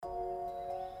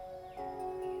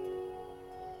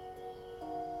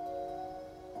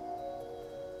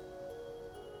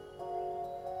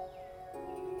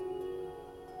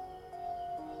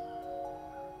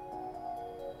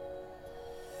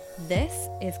This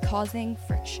is Causing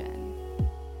Friction.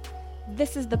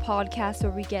 This is the podcast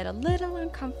where we get a little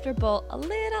uncomfortable, a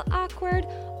little awkward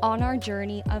on our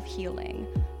journey of healing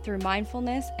through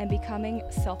mindfulness and becoming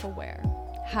self-aware.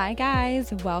 Hi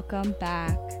guys, welcome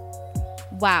back.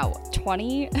 Wow,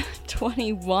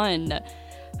 2021.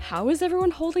 How is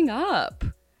everyone holding up?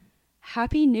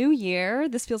 Happy New Year.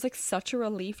 This feels like such a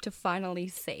relief to finally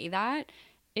say that.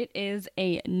 It is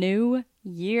a new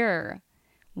year.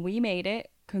 We made it.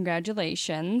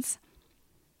 Congratulations.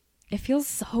 It feels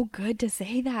so good to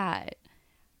say that.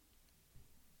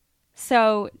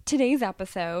 So today's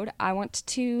episode, I want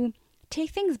to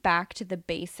take things back to the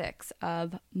basics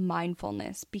of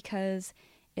mindfulness because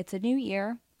it's a new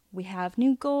year, we have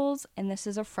new goals, and this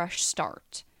is a fresh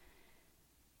start.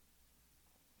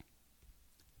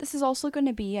 This is also going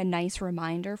to be a nice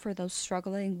reminder for those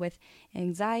struggling with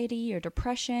anxiety or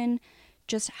depression,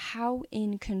 just how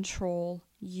in control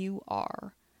you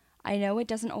are. I know it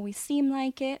doesn't always seem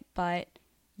like it, but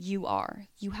you are.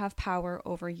 You have power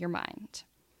over your mind.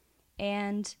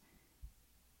 And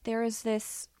there is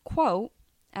this quote,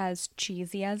 as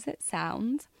cheesy as it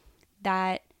sounds,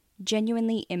 that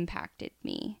genuinely impacted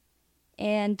me.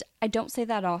 And I don't say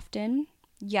that often.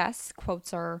 Yes,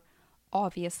 quotes are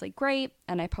obviously great,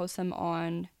 and I post them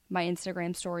on my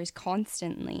Instagram stories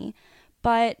constantly,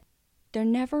 but there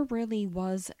never really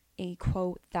was a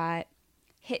quote that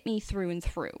hit me through and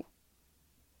through.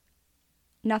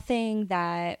 Nothing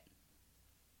that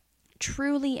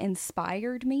truly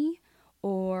inspired me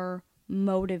or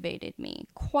motivated me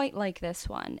quite like this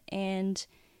one. And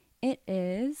it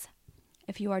is,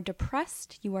 if you are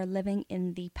depressed, you are living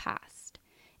in the past.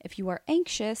 If you are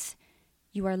anxious,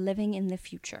 you are living in the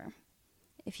future.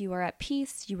 If you are at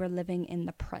peace, you are living in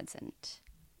the present.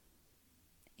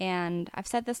 And I've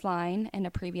said this line in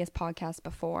a previous podcast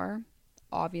before,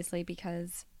 obviously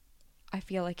because I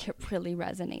feel like it really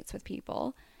resonates with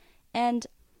people. And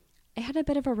I had a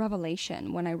bit of a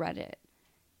revelation when I read it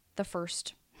the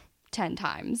first 10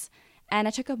 times. And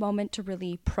I took a moment to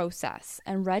really process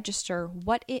and register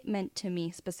what it meant to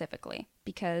me specifically.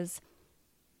 Because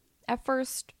at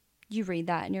first you read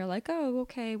that and you're like, oh,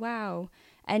 okay, wow.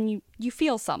 And you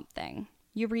feel something.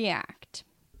 You react.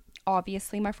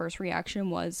 Obviously, my first reaction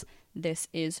was, this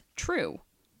is true.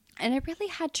 And I really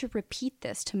had to repeat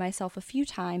this to myself a few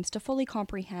times to fully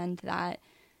comprehend that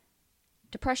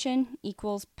depression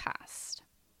equals past.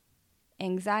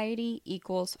 Anxiety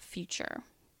equals future.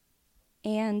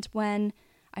 And when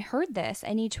I heard this,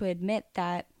 I need to admit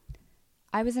that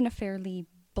I was in a fairly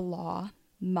blah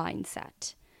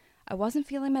mindset. I wasn't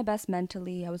feeling my best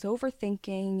mentally. I was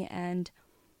overthinking and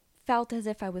felt as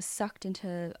if I was sucked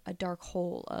into a dark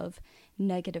hole of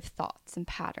negative thoughts and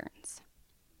patterns.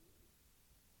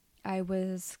 I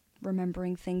was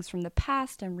remembering things from the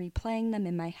past and replaying them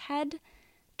in my head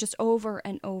just over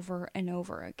and over and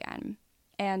over again.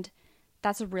 And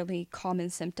that's a really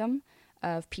common symptom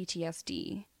of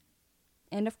PTSD.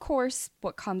 And of course,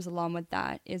 what comes along with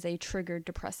that is a triggered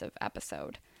depressive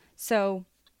episode. So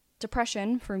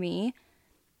depression for me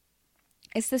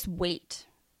is this weight,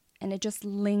 and it just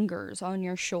lingers on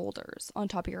your shoulders, on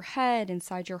top of your head,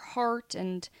 inside your heart,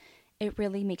 and it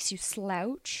really makes you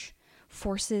slouch,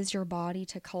 forces your body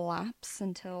to collapse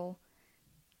until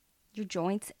your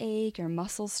joints ache, your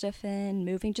muscles stiffen,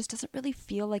 moving just doesn't really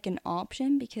feel like an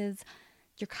option because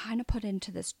you're kind of put into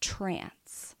this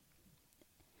trance.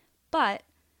 But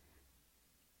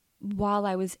while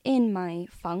I was in my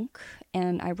funk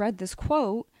and I read this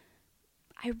quote,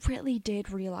 I really did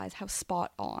realize how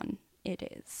spot on it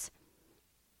is.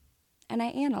 And I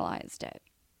analyzed it.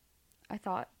 I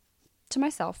thought to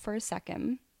myself for a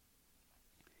second,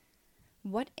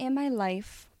 what in my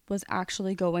life was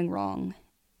actually going wrong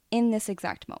in this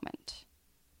exact moment?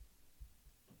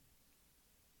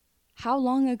 How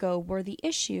long ago were the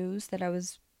issues that I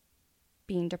was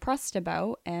being depressed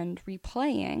about and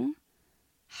replaying?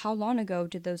 How long ago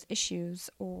did those issues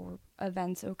or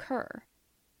events occur?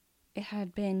 It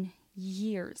had been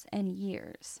years and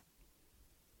years.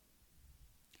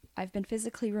 I've been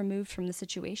physically removed from the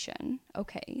situation.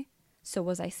 Okay, so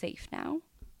was I safe now?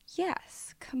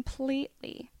 Yes,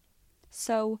 completely.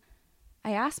 So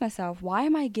I asked myself, why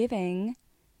am I giving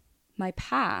my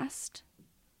past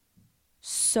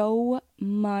so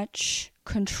much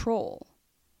control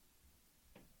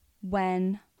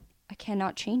when I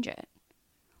cannot change it?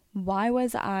 Why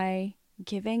was I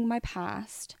giving my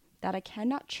past that I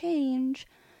cannot change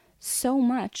so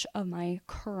much of my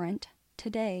current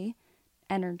today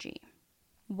energy?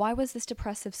 Why was this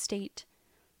depressive state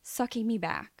sucking me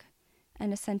back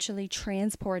and essentially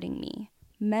transporting me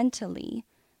mentally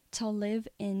to live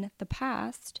in the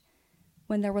past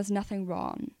when there was nothing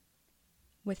wrong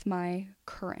with my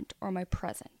current or my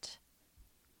present.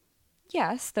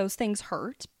 Yes, those things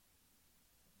hurt,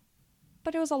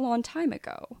 but it was a long time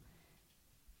ago.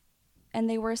 And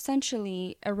they were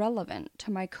essentially irrelevant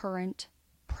to my current,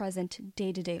 present,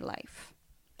 day-to-day life.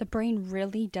 The brain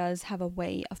really does have a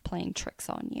way of playing tricks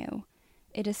on you.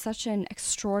 It is such an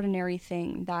extraordinary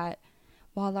thing that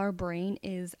while our brain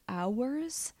is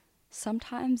ours,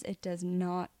 sometimes it does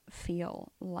not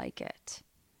feel like it.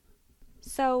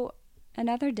 So,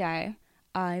 another day,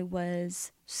 I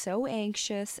was so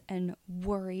anxious and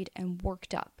worried and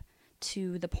worked up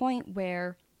to the point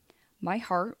where my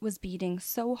heart was beating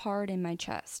so hard in my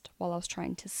chest while I was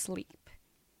trying to sleep.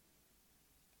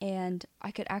 And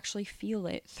I could actually feel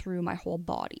it through my whole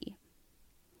body.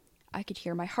 I could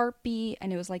hear my heartbeat,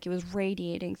 and it was like it was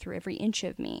radiating through every inch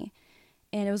of me.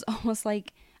 And it was almost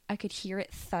like I could hear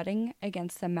it thudding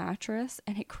against the mattress,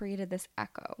 and it created this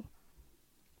echo,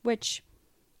 which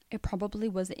it probably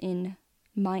was in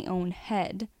my own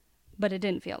head, but it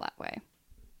didn't feel that way.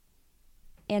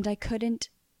 And I couldn't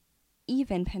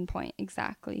even pinpoint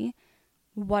exactly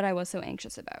what I was so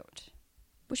anxious about,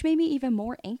 which made me even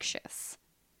more anxious.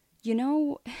 You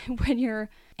know, when you're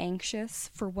anxious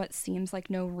for what seems like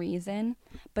no reason,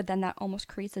 but then that almost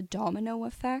creates a domino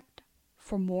effect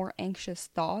for more anxious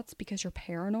thoughts because you're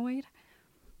paranoid?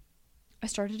 I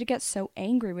started to get so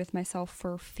angry with myself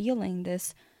for feeling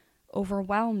this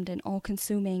overwhelmed and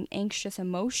all-consuming anxious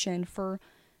emotion for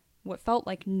what felt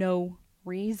like no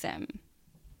reason.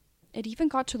 It even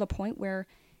got to the point where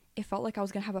it felt like I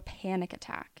was going to have a panic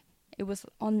attack. It was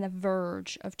on the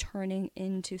verge of turning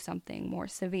into something more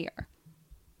severe.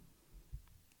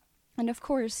 And of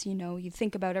course, you know, you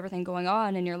think about everything going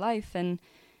on in your life, and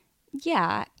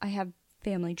yeah, I have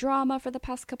family drama for the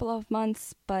past couple of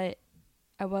months, but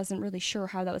I wasn't really sure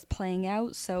how that was playing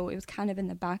out, so it was kind of in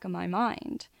the back of my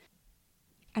mind.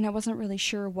 And I wasn't really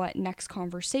sure what next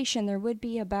conversation there would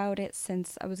be about it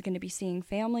since I was going to be seeing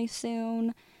family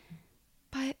soon.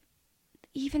 But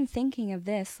even thinking of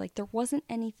this, like, there wasn't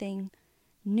anything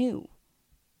new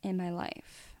in my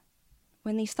life.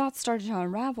 When these thoughts started to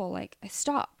unravel, like, I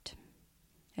stopped.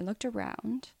 I looked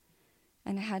around,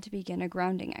 and I had to begin a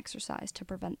grounding exercise to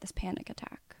prevent this panic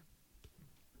attack.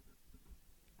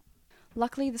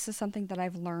 Luckily, this is something that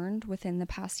I've learned within the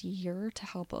past year to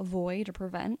help avoid or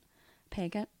prevent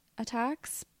panic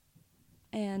attacks.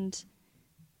 And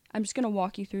I'm just going to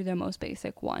walk you through the most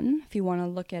basic one. If you want to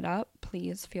look it up,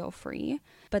 please feel free.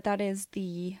 But that is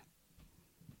the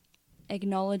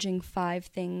acknowledging 5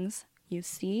 things you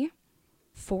see,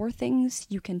 4 things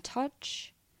you can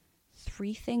touch,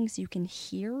 3 things you can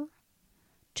hear,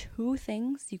 2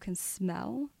 things you can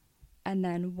smell, and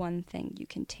then 1 thing you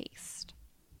can taste.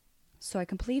 So I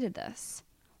completed this.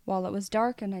 While it was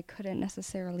dark and I couldn't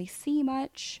necessarily see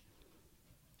much,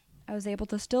 I was able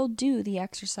to still do the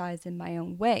exercise in my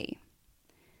own way.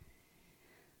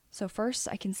 So first,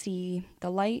 I can see the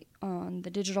light on the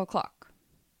digital clock.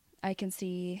 I can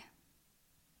see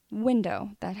a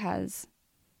window that has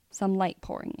some light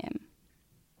pouring in.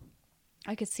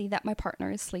 I could see that my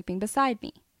partner is sleeping beside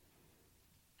me.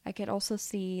 I could also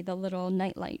see the little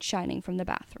nightlight shining from the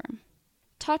bathroom.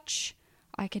 Touch,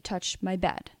 I could touch my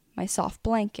bed, my soft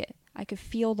blanket. I could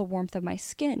feel the warmth of my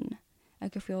skin. I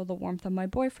could feel the warmth of my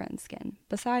boyfriend's skin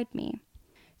beside me.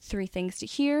 3 things to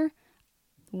hear.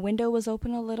 The window was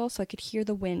open a little so I could hear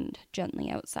the wind gently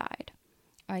outside.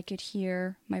 I could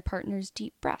hear my partner's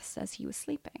deep breaths as he was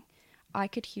sleeping. I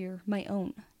could hear my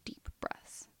own deep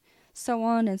breaths. So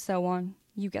on and so on.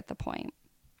 You get the point.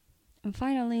 And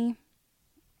finally,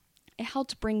 it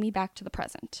helped bring me back to the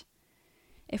present.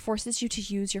 It forces you to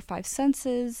use your 5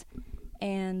 senses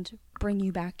and bring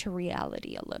you back to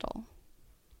reality a little.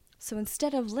 So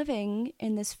instead of living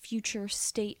in this future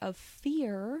state of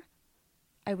fear,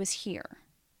 I was here.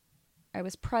 I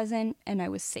was present and I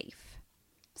was safe.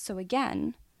 So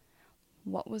again,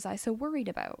 what was I so worried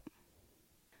about?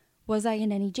 Was I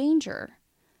in any danger?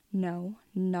 No,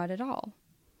 not at all.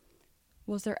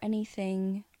 Was there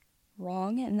anything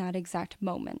wrong in that exact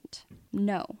moment?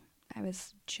 No, I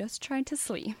was just trying to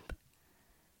sleep.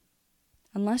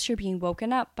 Unless you're being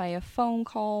woken up by a phone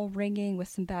call ringing with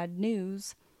some bad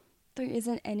news, there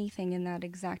isn't anything in that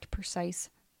exact precise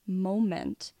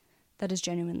moment that is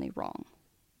genuinely wrong.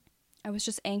 I was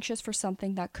just anxious for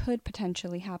something that could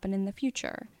potentially happen in the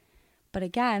future. But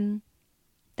again,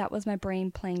 that was my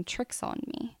brain playing tricks on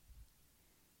me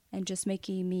and just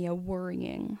making me a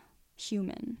worrying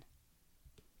human.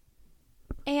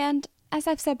 And as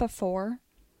I've said before,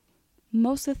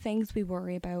 most of the things we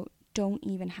worry about don't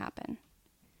even happen.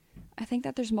 I think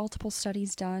that there's multiple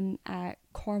studies done at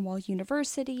Cornell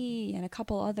University and a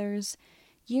couple others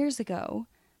years ago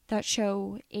that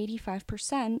show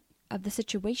 85% of the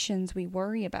situations we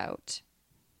worry about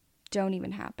don't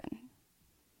even happen.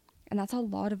 And that's a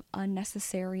lot of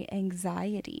unnecessary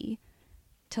anxiety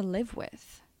to live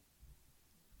with.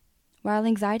 While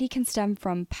anxiety can stem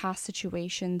from past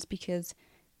situations because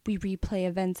we replay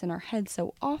events in our head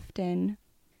so often,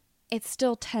 it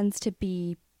still tends to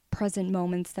be present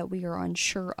moments that we are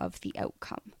unsure of the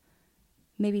outcome,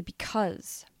 maybe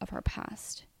because of our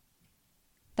past.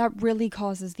 That really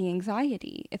causes the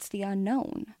anxiety. It's the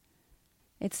unknown.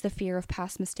 It's the fear of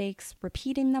past mistakes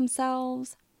repeating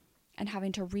themselves and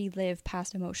having to relive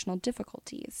past emotional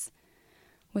difficulties.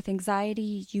 With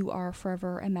anxiety, you are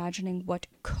forever imagining what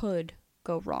could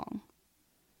go wrong.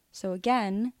 So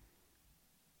again,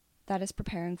 that is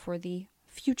preparing for the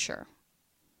future.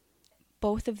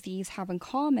 Both of these have in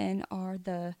common are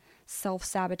the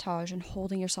self-sabotage and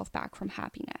holding yourself back from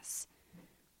happiness.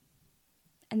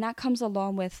 And that comes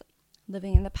along with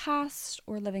living in the past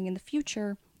or living in the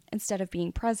future instead of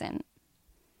being present.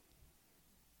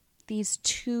 These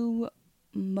two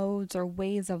modes or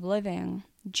ways of living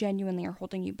genuinely are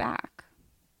holding you back.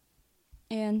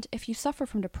 And if you suffer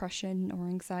from depression or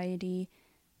anxiety,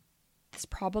 this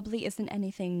probably isn't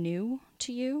anything new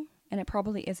to you, and it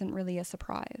probably isn't really a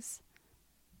surprise.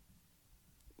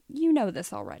 You know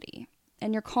this already,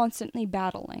 and you're constantly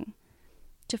battling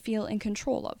to feel in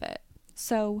control of it.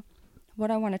 So,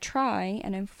 what I want to try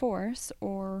and enforce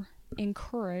or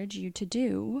encourage you to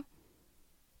do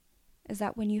is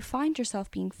that when you find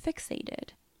yourself being fixated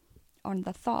on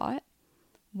the thought,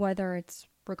 whether it's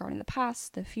regarding the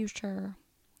past, the future,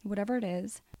 whatever it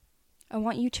is, I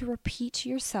want you to repeat to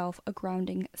yourself a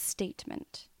grounding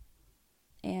statement.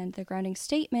 And the grounding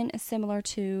statement is similar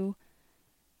to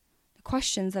the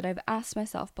questions that I've asked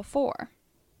myself before.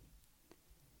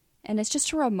 And it's just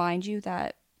to remind you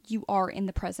that you are in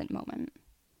the present moment.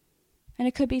 And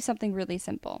it could be something really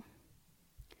simple.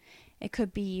 It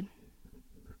could be,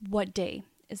 what day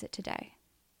is it today?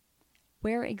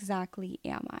 Where exactly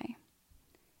am I?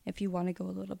 If you want to go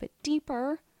a little bit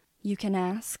deeper, you can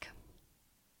ask,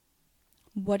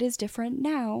 what is different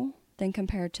now than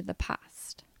compared to the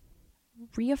past?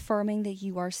 Reaffirming that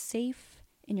you are safe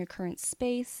in your current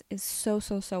space is so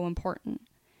important.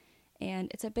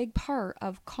 And it's a big part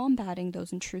of combating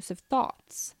those intrusive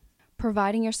thoughts.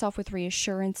 Providing yourself with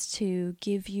reassurance to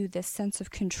give you this sense of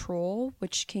control,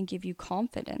 which can give you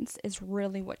confidence, is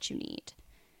really what you need.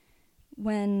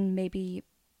 When maybe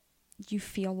you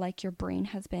feel like your brain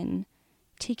has been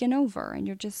taken over and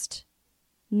you're just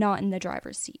not in the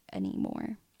driver's seat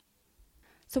anymore.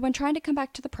 So when trying to come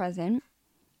back to the present,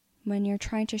 when you're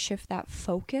trying to shift that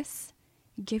focus,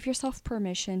 give yourself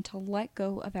permission to let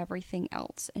go of everything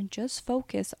else and just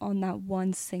focus on that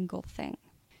one single thing,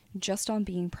 just on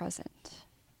being present.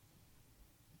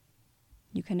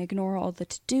 You can ignore all the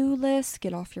to-do lists,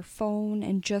 get off your phone,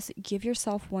 and just give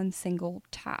yourself one single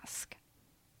task.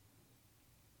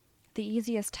 The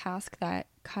easiest task that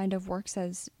kind of works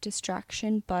as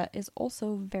distraction, but is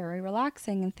also very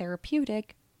relaxing and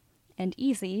therapeutic and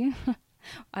easy,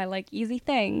 I like easy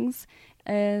things,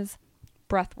 is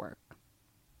breath work.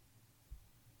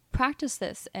 Practice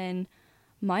this in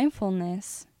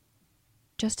mindfulness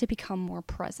just to become more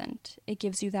present. It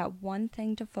gives you that one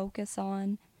thing to focus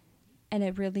on, and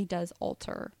it really does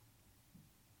alter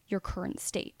your current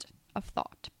state of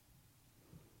thought.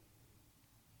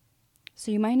 So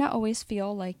you might not always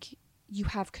feel like you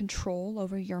have control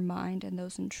over your mind and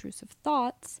those intrusive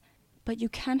thoughts, but you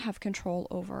can have control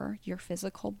over your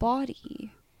physical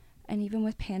body. And even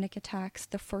with panic attacks,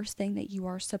 the first thing that you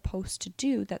are supposed to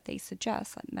do that they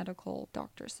suggest, like medical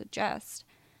doctors suggest,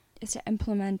 is to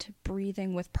implement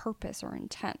breathing with purpose or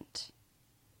intent.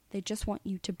 They just want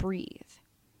you to breathe.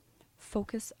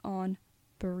 Focus on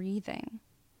breathing.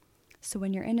 So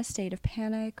when you're in a state of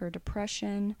panic or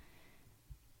depression,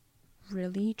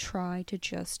 really try to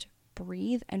just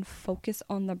breathe and focus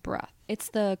on the breath. It's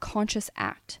the conscious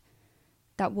act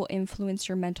that will influence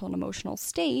your mental and emotional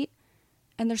state.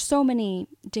 And there's so many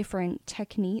different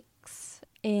techniques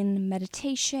in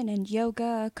meditation and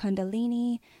yoga,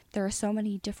 Kundalini. There are so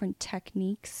many different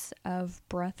techniques of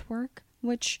breath work,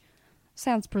 which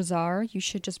sounds bizarre. You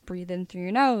should just breathe in through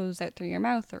your nose, out through your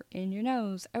mouth, or in your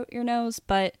nose, out your nose,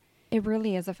 but it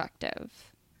really is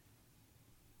effective.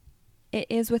 It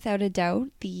is without a doubt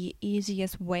the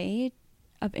easiest way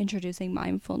of introducing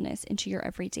mindfulness into your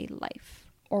everyday life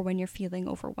or when you're feeling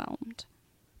overwhelmed.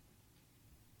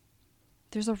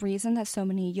 There's a reason that so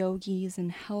many yogis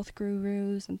and health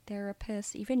gurus and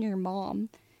therapists, even your mom,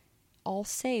 all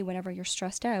say whenever you're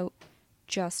stressed out,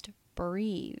 just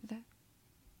breathe.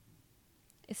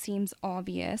 It seems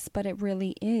obvious, but it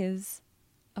really is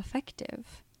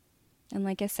effective. And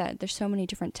like I said, there's so many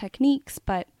different techniques,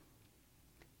 but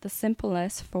the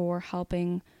simplest for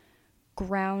helping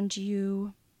ground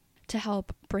you, to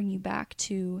help bring you back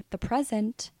to the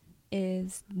present,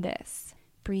 is this.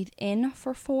 Breathe in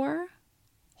for 4,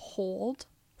 hold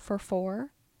for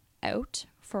 4, out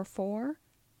for 4,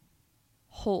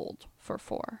 hold for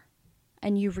 4.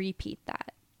 And you repeat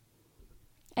that.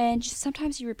 And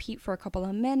sometimes you repeat for a couple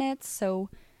of minutes, so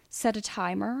set a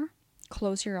timer,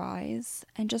 close your eyes,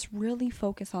 and just really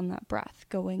focus on that breath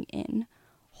going in,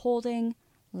 holding,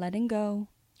 letting go,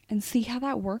 and see how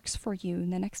that works for you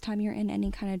the next time you're in any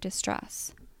kind of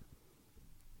distress.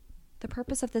 The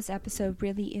purpose of this episode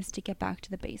really is to get back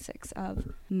to the basics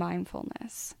of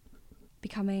mindfulness.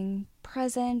 Becoming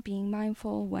present, being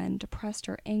mindful when depressed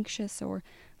or anxious or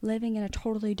living in a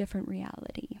totally different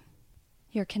reality.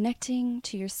 You're connecting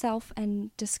to yourself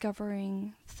and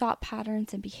discovering thought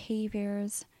patterns and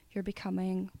behaviors. You're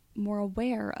becoming more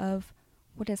aware of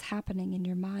what is happening in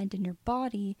your mind and your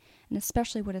body, and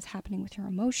especially what is happening with your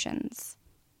emotions.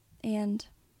 And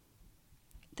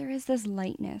there is this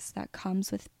lightness that comes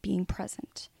with being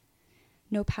present.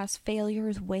 No past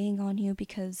failures weighing on you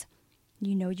because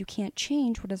you know you can't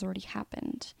change what has already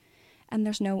happened. And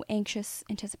there's no anxious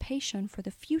anticipation for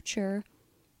the future,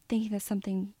 thinking that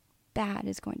something bad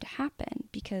is going to happen,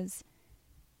 because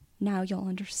now you'll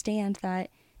understand that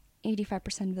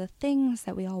 85% of the things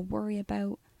that we all worry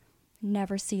about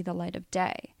never see the light of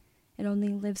day. It only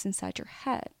lives inside your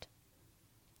head.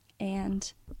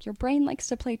 And your brain likes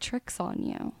to play tricks on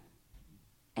you.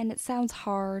 And it sounds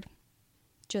hard.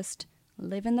 Just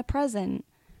live in the present.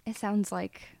 It sounds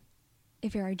like a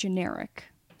very generic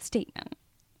statement.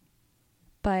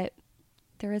 But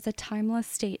there is a timeless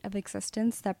state of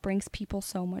existence that brings people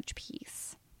so much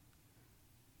peace.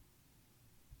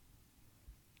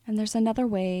 And there's another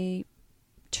way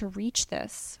to reach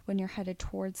this when you're headed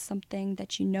towards something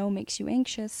that you know makes you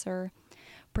anxious or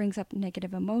brings up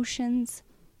negative emotions,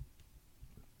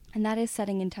 and that is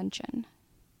setting intention.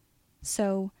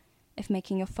 So if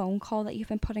making a phone call that you've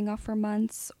been putting off for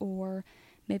months, or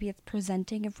maybe it's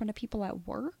presenting in front of people at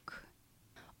work,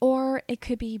 or it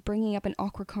could be bringing up an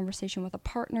awkward conversation with a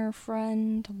partner,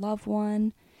 friend, loved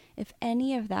one, if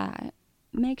any of that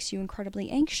makes you incredibly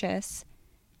anxious,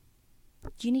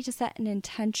 you need to set an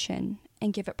intention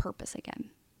and give it purpose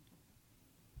again.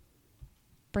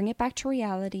 Bring it back to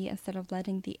reality instead of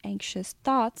letting the anxious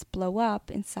thoughts blow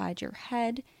up inside your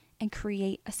head and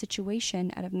create a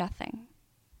situation out of nothing.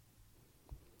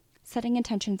 Setting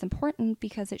intention is important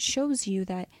because it shows you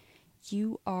that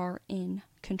you are in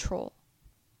control.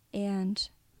 And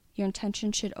your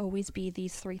intention should always be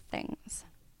these 3 things: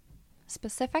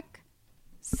 specific,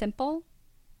 simple,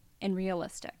 and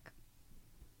realistic.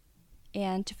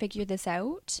 And to figure this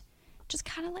out, just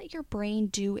kind of let your brain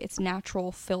do its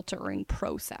natural filtering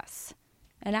process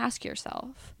and ask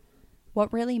yourself,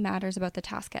 what really matters about the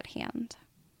task at hand?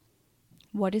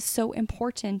 What is so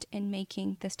important in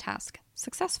making this task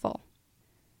successful?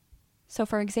 So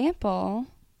for example,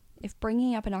 if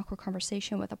bringing up an awkward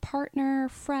conversation with a partner,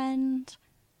 friend,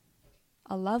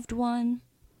 a loved one,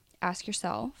 ask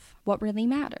yourself, what really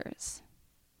matters?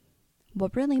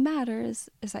 What really matters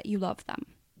is that you love them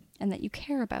and that you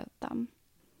care about them.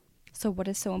 So what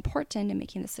is so important in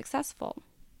making this successful?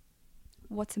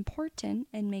 What's important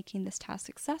in making this task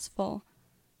successful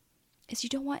is you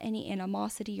don't want any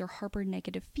animosity or harbor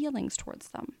negative feelings towards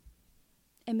them.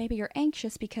 And maybe you're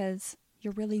anxious because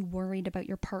you're really worried about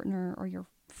your partner or your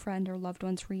friend or loved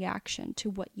one's reaction to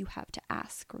what you have to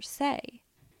ask or say.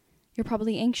 You're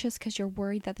probably anxious because you're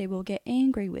worried that they will get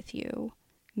angry with you.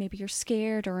 Maybe you're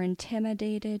scared or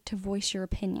intimidated to voice your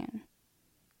opinion.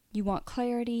 You want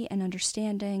clarity and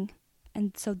understanding,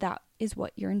 and so that is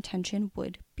what your intention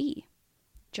would be.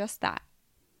 Just that.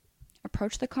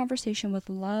 Approach the conversation with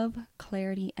love,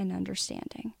 clarity, and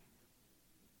understanding.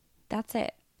 That's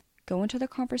it. Go into the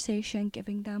conversation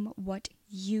giving them what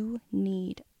you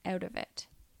need out of it.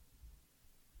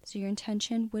 So your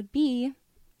intention would be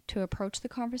to approach the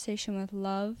conversation with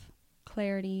love,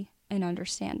 clarity, and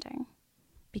understanding,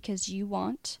 because you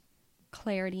want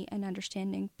clarity and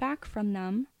understanding back from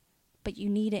them, but you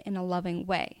need it in a loving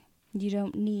way. You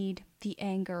don't need the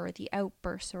anger or the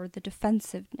outbursts or the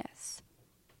defensiveness.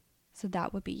 So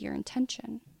that would be your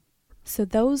intention. So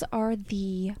those are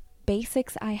the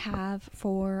basics I have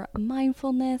for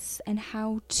mindfulness and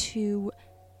how to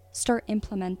start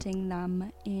implementing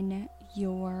them in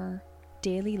your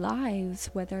daily lives,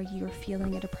 whether you're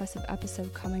feeling a depressive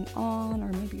episode coming on, or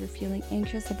maybe you're feeling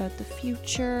anxious about the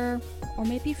future, or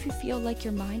maybe if you feel like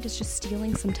your mind is just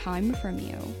stealing some time from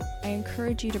you. I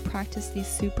encourage you to practice these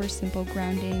super simple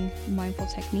grounding, mindful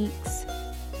techniques.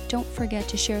 Don't forget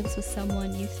to share this with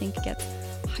someone you think gets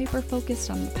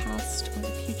hyper-focused on the past or the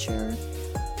future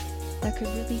that could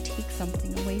really take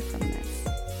something away from this.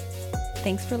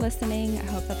 Thanks for listening. I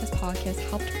hope that this podcast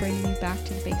helped bring you back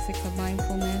to the basics of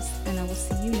mindfulness, and I will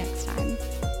see you next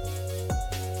time.